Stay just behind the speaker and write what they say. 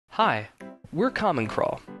Hi, we're Common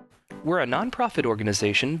Crawl. We're a nonprofit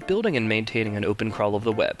organization building and maintaining an open crawl of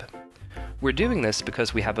the web. We're doing this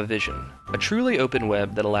because we have a vision, a truly open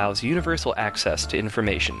web that allows universal access to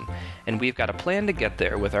information, and we've got a plan to get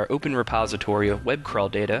there with our open repository of web crawl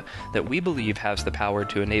data that we believe has the power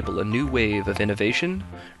to enable a new wave of innovation,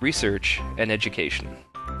 research, and education.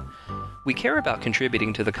 We care about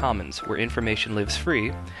contributing to the commons where information lives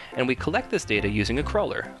free, and we collect this data using a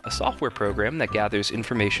crawler, a software program that gathers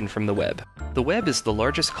information from the web. The web is the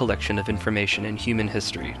largest collection of information in human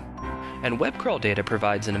history, and web crawl data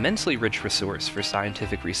provides an immensely rich resource for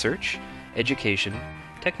scientific research, education,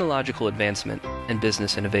 technological advancement, and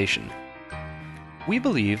business innovation. We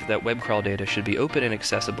believe that web crawl data should be open and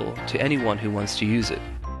accessible to anyone who wants to use it.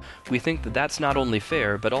 We think that that's not only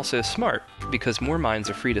fair, but also smart, because more minds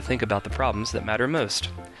are free to think about the problems that matter most.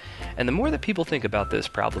 And the more that people think about those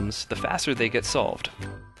problems, the faster they get solved.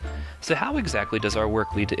 So how exactly does our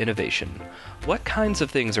work lead to innovation? What kinds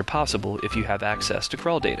of things are possible if you have access to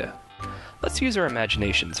crawl data? Let's use our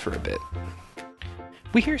imaginations for a bit.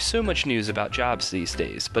 We hear so much news about jobs these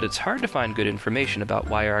days, but it's hard to find good information about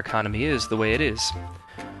why our economy is the way it is.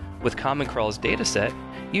 With Common Crawl's dataset,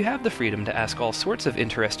 you have the freedom to ask all sorts of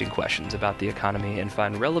interesting questions about the economy and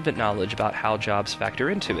find relevant knowledge about how jobs factor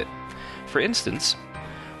into it. For instance,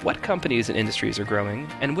 what companies and industries are growing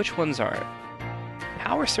and which ones aren't?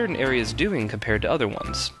 How are certain areas doing compared to other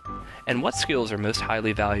ones? And what skills are most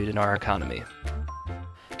highly valued in our economy?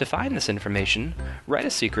 To find this information, write a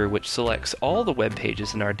seeker which selects all the web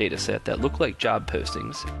pages in our dataset that look like job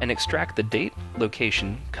postings and extract the date,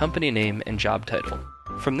 location, company name, and job title.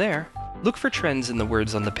 From there, look for trends in the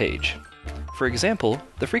words on the page. For example,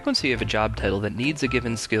 the frequency of a job title that needs a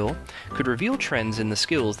given skill could reveal trends in the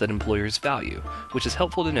skills that employers value, which is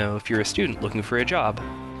helpful to know if you're a student looking for a job.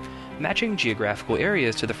 Matching geographical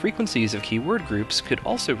areas to the frequencies of keyword groups could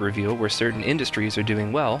also reveal where certain industries are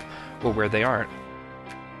doing well or where they aren't.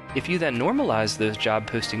 If you then normalize those job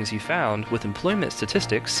postings you found with employment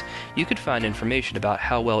statistics, you could find information about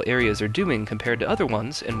how well areas are doing compared to other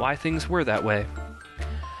ones and why things were that way.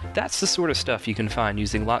 That's the sort of stuff you can find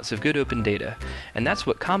using lots of good open data, and that's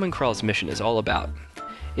what Common Crawl's mission is all about.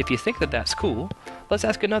 If you think that that's cool, let's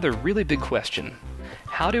ask another really big question.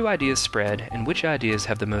 How do ideas spread, and which ideas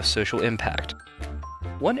have the most social impact?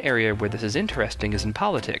 One area where this is interesting is in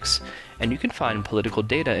politics, and you can find political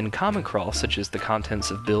data in Common Crawl such as the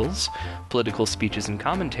contents of bills, political speeches and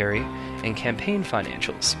commentary, and campaign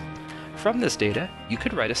financials. From this data, you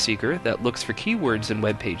could write a seeker that looks for keywords in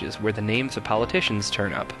web pages where the names of politicians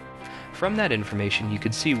turn up. From that information, you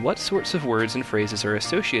could see what sorts of words and phrases are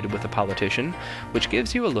associated with a politician, which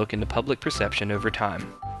gives you a look into public perception over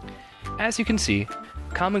time. As you can see,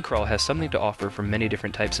 Common Crawl has something to offer for many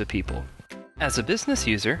different types of people. As a business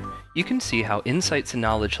user, you can see how insights and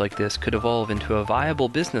knowledge like this could evolve into a viable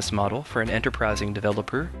business model for an enterprising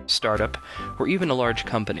developer, startup, or even a large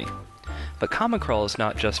company. But Common Crawl is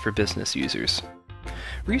not just for business users.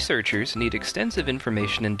 Researchers need extensive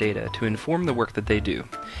information and data to inform the work that they do,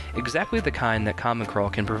 exactly the kind that Common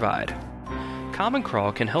Crawl can provide. Common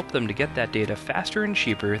Crawl can help them to get that data faster and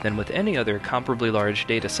cheaper than with any other comparably large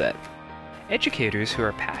dataset. Educators who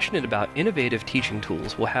are passionate about innovative teaching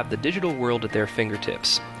tools will have the digital world at their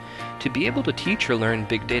fingertips. To be able to teach or learn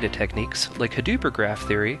big data techniques like Hadoop or graph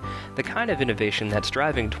theory, the kind of innovation that's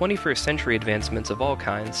driving 21st century advancements of all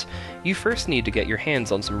kinds, you first need to get your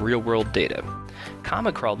hands on some real-world data.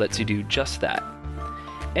 Common Crawl lets you do just that.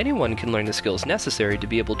 Anyone can learn the skills necessary to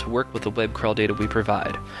be able to work with the web crawl data we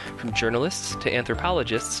provide, from journalists to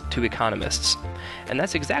anthropologists to economists. And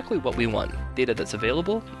that's exactly what we want, data that's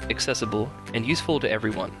available, accessible, and useful to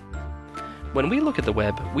everyone. When we look at the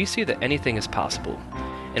web, we see that anything is possible,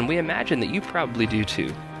 and we imagine that you probably do too.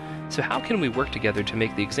 So how can we work together to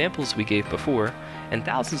make the examples we gave before, and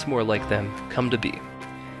thousands more like them, come to be?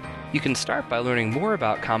 You can start by learning more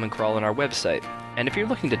about Common Crawl on our website, and if you're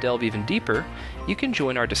looking to delve even deeper, you can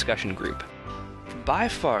join our discussion group. By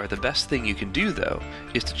far the best thing you can do, though,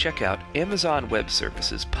 is to check out Amazon Web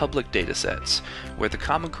Services public datasets, where the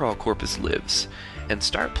Common Crawl corpus lives, and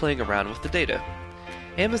start playing around with the data.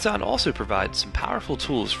 Amazon also provides some powerful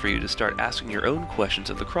tools for you to start asking your own questions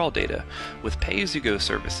of the crawl data with pay-as-you-go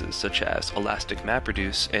services such as Elastic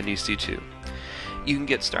MapReduce and EC2. You can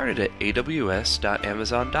get started at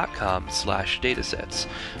aws.amazon.com/datasets,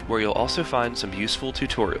 where you'll also find some useful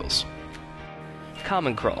tutorials.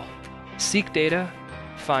 Common Crawl. Seek data,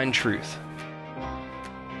 find truth.